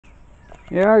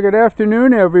Yeah, good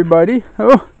afternoon, everybody.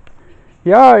 Oh,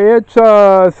 yeah, it's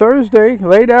Thursday,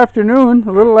 late afternoon,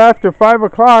 a little after 5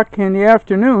 o'clock in the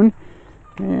afternoon,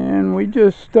 and we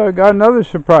just got another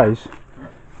surprise.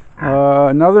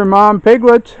 Another mom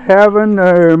piglets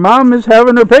her mom is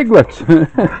having her piglets.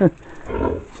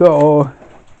 So,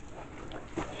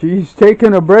 she's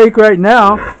taking a break right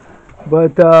now,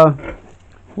 but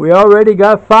we already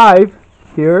got 5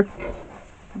 here.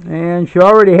 And she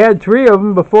already had 3 of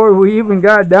them before we even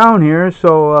got down here,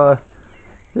 so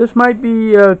this might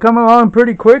be coming along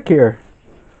pretty quick here.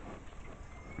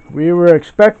 We were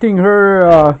expecting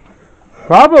her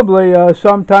probably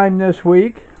sometime this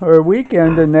week or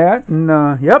weekend and that,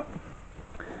 and yep.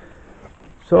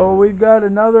 So we've got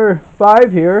another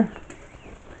 5 here,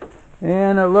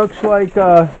 and it looks like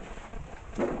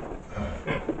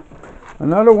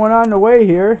another one on the way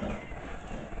here.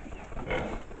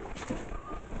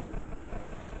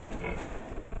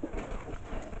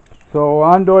 So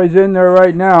Ondoy's in there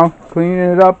right now, cleaning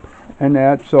it up and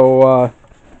that, so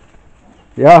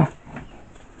yeah.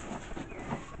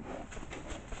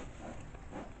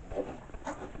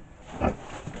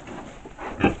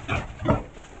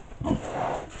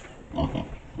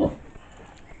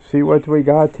 See what we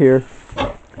got here.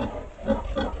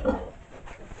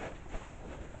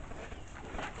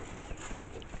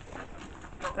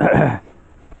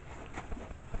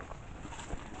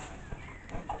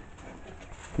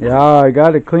 Yeah, I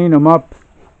got to clean them up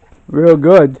real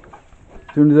good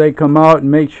as soon as they come out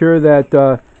and make sure that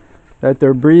that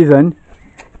they're breathing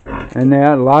and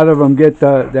that. A lot of them get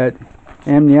that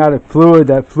amniotic fluid,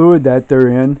 that they're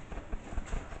in.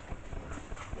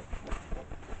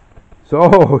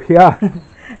 So yeah,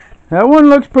 that one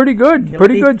looks pretty good,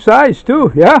 pretty good size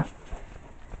too. Yeah,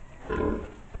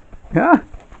 yeah.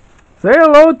 Say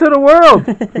hello to the world.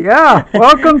 Yeah,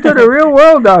 welcome to the real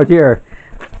world out here.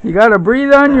 You got to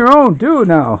breathe on your own too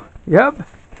now. Yep.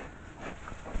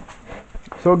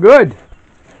 So good.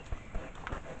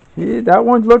 See, that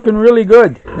one's looking really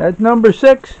good. That's number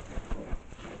 6.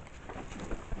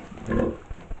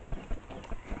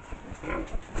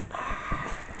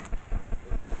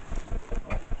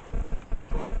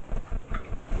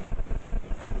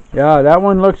 Yeah, that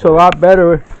one looks a lot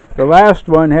better. The last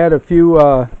one had a few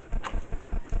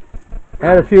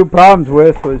problems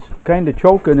with, was kind of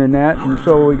choking in that, and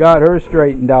so we got her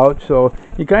straightened out. So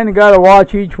you kind of got to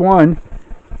watch each one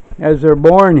as they're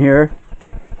born here,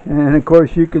 and of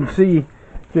course you can see,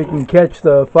 if you can catch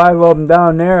the 5 of them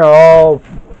down there, all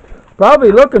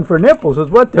probably looking for nipples is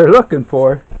what they're looking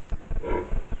for.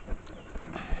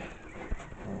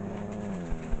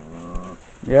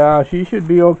 Yeah, she should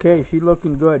be okay. She's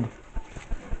looking good.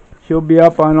 She'll be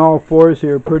up on all 4s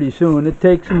here pretty soon. It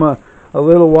takes them a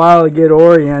little while to get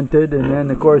oriented, and then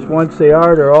of course once they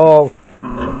are, they're all,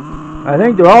 I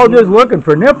think they're all just looking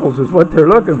for nipples is what they're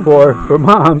looking for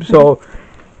mom. So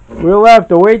we'll have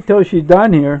to wait till she's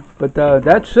done here, but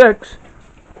that's 6.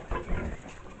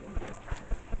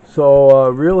 So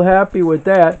real happy with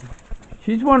that.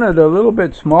 She's one of the little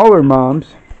bit smaller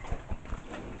moms,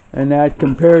 and that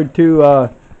compared to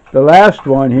the last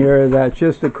one here that's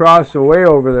just across the way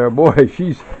over there. Boy,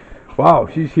 she's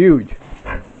huge.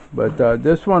 But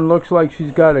this one looks like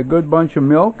she's got a good bunch of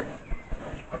milk,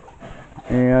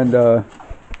 and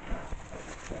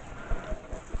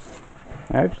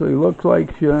actually looks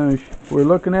like we're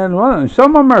looking at one.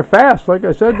 Some of them are fast. Like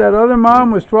I said, that other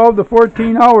mom was 12 to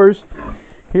 14 hours.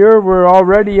 Here we're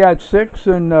already at 6,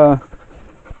 and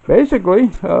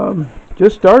basically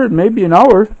just started maybe an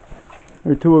hour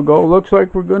or 2 ago. Looks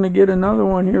like we're going to get another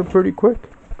one here pretty quick.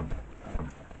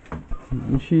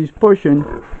 And she's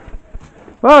pushing.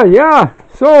 Oh yeah,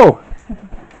 so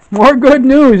more good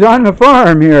news on the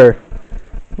farm here.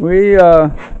 We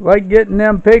like getting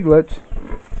them piglets.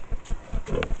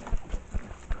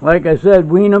 Like I said,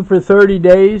 wean them for 30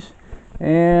 days,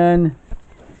 and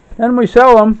then we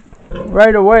sell them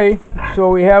right away. So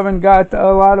we haven't got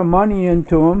a lot of money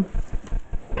into them,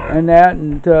 and that.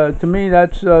 And to me,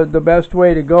 that's the best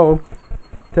way to go.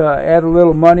 To add a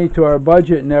little money to our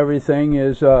budget and everything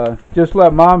is just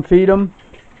let mom feed them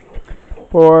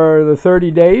for the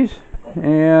 30 days,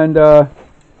 and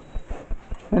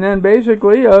then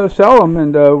basically sell them,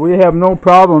 and we have no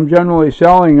problem generally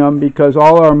selling them because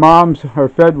all our moms are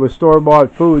fed with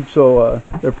store-bought food, so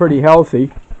they're pretty healthy.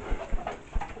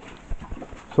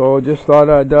 So just thought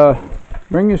I'd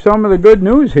bring you some of the good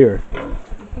news here.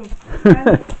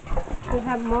 You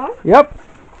have more? Yep,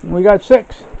 we got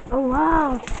 6. Oh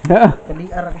wow. Yeah.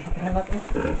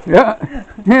 Yeah.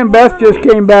 And Beth just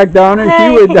came back down, and she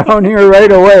was down here right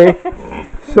away.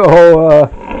 So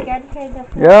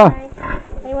yeah.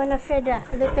 wanna feed the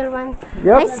little one.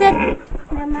 Yep. I said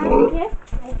the mom here.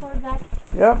 I forgot.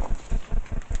 Yep.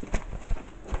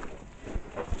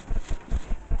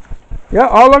 Yeah,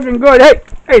 all looking good.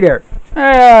 Hey there.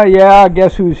 Yeah,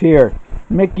 guess who's here?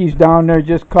 Mickey's down there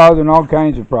just causing all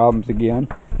kinds of problems again.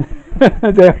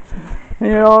 You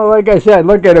know, like I said,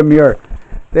 look at them here.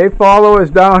 They follow us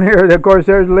down here. Of course,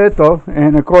 there's Little,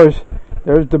 and of course,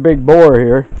 there's the big boar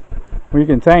here. We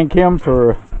can thank him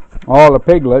for all the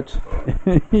piglets.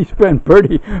 He's been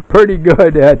pretty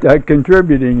good at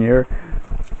contributing here.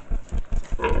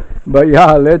 But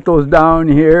yeah, Little's down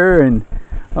here, and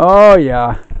oh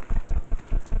yeah,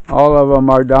 all of them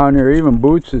are down here. Even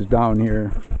Boots is down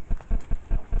here.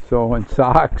 So, and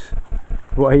Socks,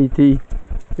 Whitey.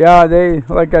 Yeah, they,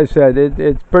 like I said,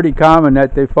 it's pretty common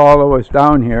that they follow us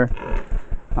down here.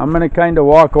 I'm going to kind of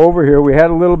walk over here. We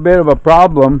had a little bit of a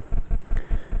problem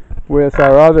with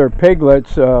our other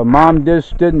piglets. Mom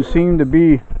just didn't seem to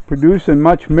be producing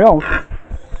much milk.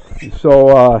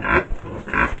 So,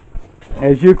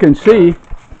 as you can see,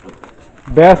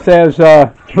 Beth has,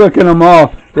 look at them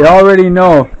all. They already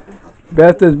know.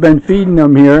 Beth has been feeding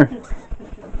them here.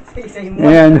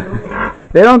 And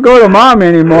they don't go to Mom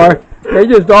anymore. They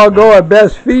just all go at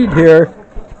Beth's feet here.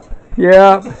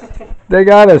 Yeah, they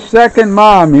got a second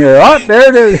mom here. Oh,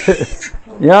 there it is.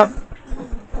 Yep.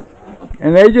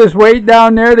 And they just wait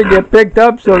down there to get picked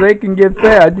up so they can get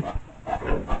fed.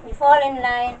 We fall in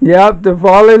line. Yep, to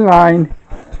fall in line.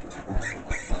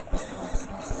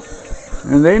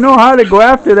 And they know how to go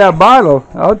after that bottle,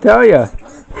 I'll tell you.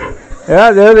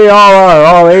 Yeah, there they all are,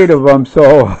 all 8 of them.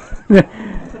 So,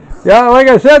 yeah, like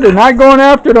I said, they're not going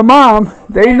after the mom.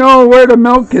 They know where the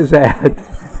milk is at.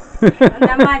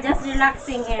 Mama just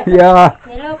relaxing here. Yeah.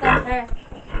 You look at her.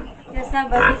 Just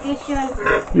have a vacation.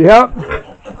 Yep.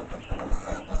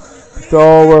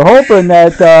 So we're hoping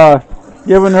that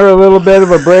giving her a little bit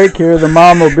of a break here, the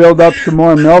mom will build up some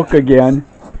more milk again.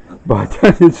 But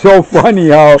it's so funny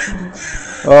how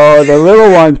the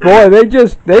little ones, boy,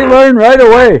 they learn right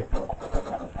away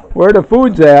where the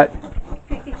food's at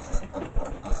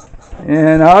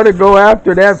and how to go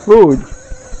after that food.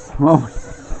 Oh,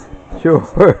 sure.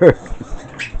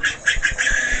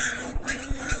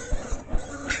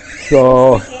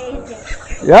 So,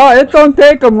 yeah, it don't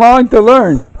take them long to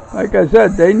learn. Like I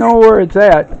said, they know where it's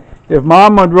at. If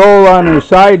Mom would roll on her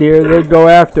side here, they'd go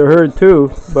after her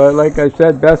too. But like I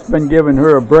said, Beth's been giving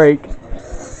her a break.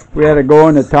 We had to go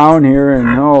into town here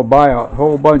and buy a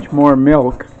whole bunch more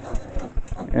milk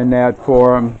and that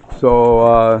for them.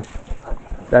 So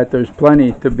that there's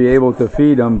plenty to be able to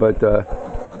feed them. But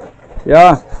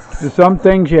yeah, there's some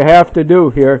things you have to do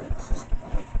here.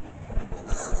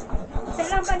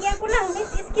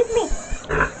 Excuse me.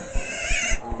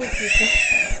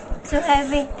 So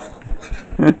heavy.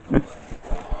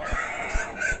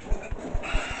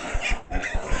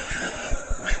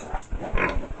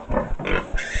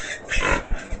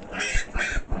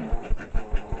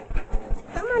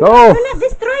 So, do not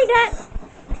destroy that.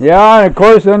 Yeah, and of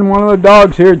course then one of the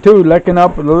dogs here too, licking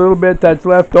up a little bit that's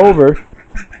left over.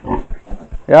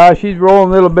 Yeah, she's rolling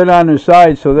a little bit on her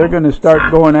side, so they're going to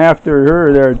start going after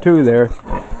her there too there.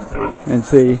 And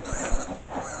see.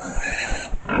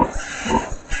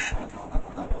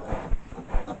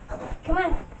 Come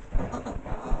on.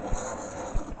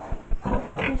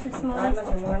 Here's the smallest.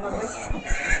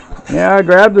 Yeah,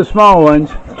 grab the small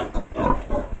ones.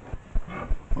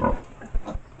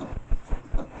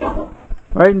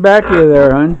 Right in back of you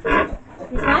there, hon.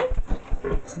 This one?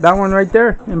 That one right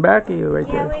there, in back of you right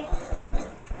Yeah, there. wait.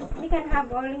 We can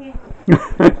have all here.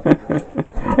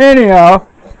 Anyhow,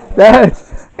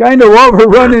 that's kind of what we're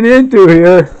running into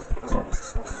here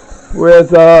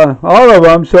with all of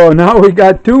them. So now we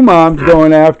got 2 moms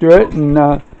going after it, and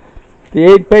the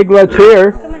 8 piglets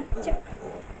here. Come on, check.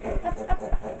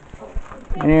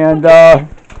 Up. And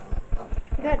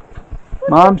Good.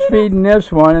 Mom's feeding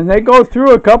this one, and they go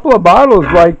through a couple of bottles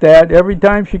like that every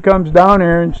time she comes down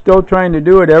here, and still trying to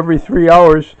do it every 3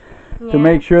 hours to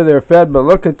make sure they're fed. But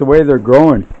look at the way they're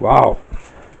growing. Wow.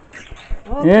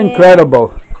 Okay.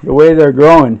 Incredible the way they're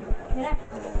growing.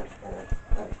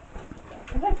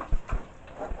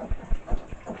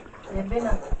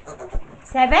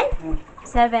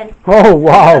 Seven. Oh,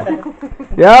 wow.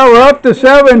 Yeah, we're up to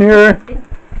 7 here,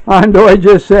 Ondoy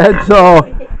just said. So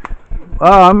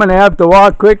I'm going to have to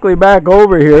walk quickly back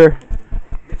over here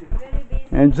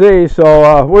and see.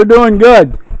 So we're doing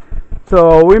good.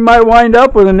 So we might wind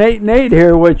up with an 8 and 8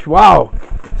 here, which, wow,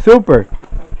 super.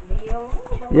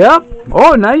 Yep.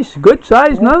 Oh, nice. Good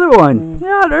size. Another one.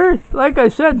 Yeah, they're, like I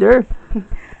said,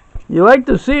 you like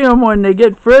to see them when they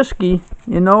get frisky.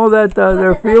 You know that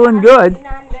they're feeling good.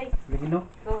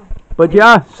 But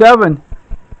yeah, 7.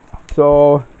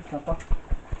 So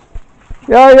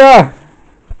yeah.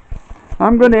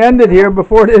 I'm going to end it here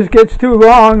before this gets too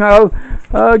long.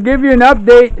 I'll give you an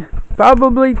update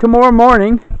probably tomorrow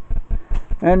morning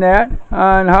and that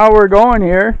on how we're going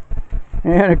here.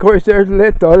 And of course there's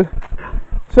Little.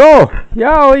 So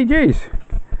yeah, holy geez,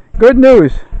 good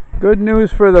news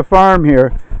for the farm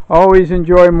here. Always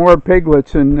enjoy more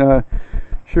piglets, and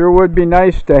sure would be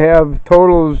nice to have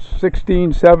totals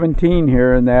 16, 17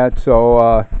 here and that.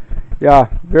 So yeah,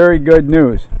 very good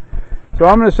news. So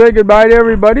I'm going to say goodbye to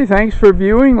everybody. Thanks for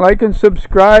viewing. Like and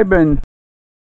subscribe, and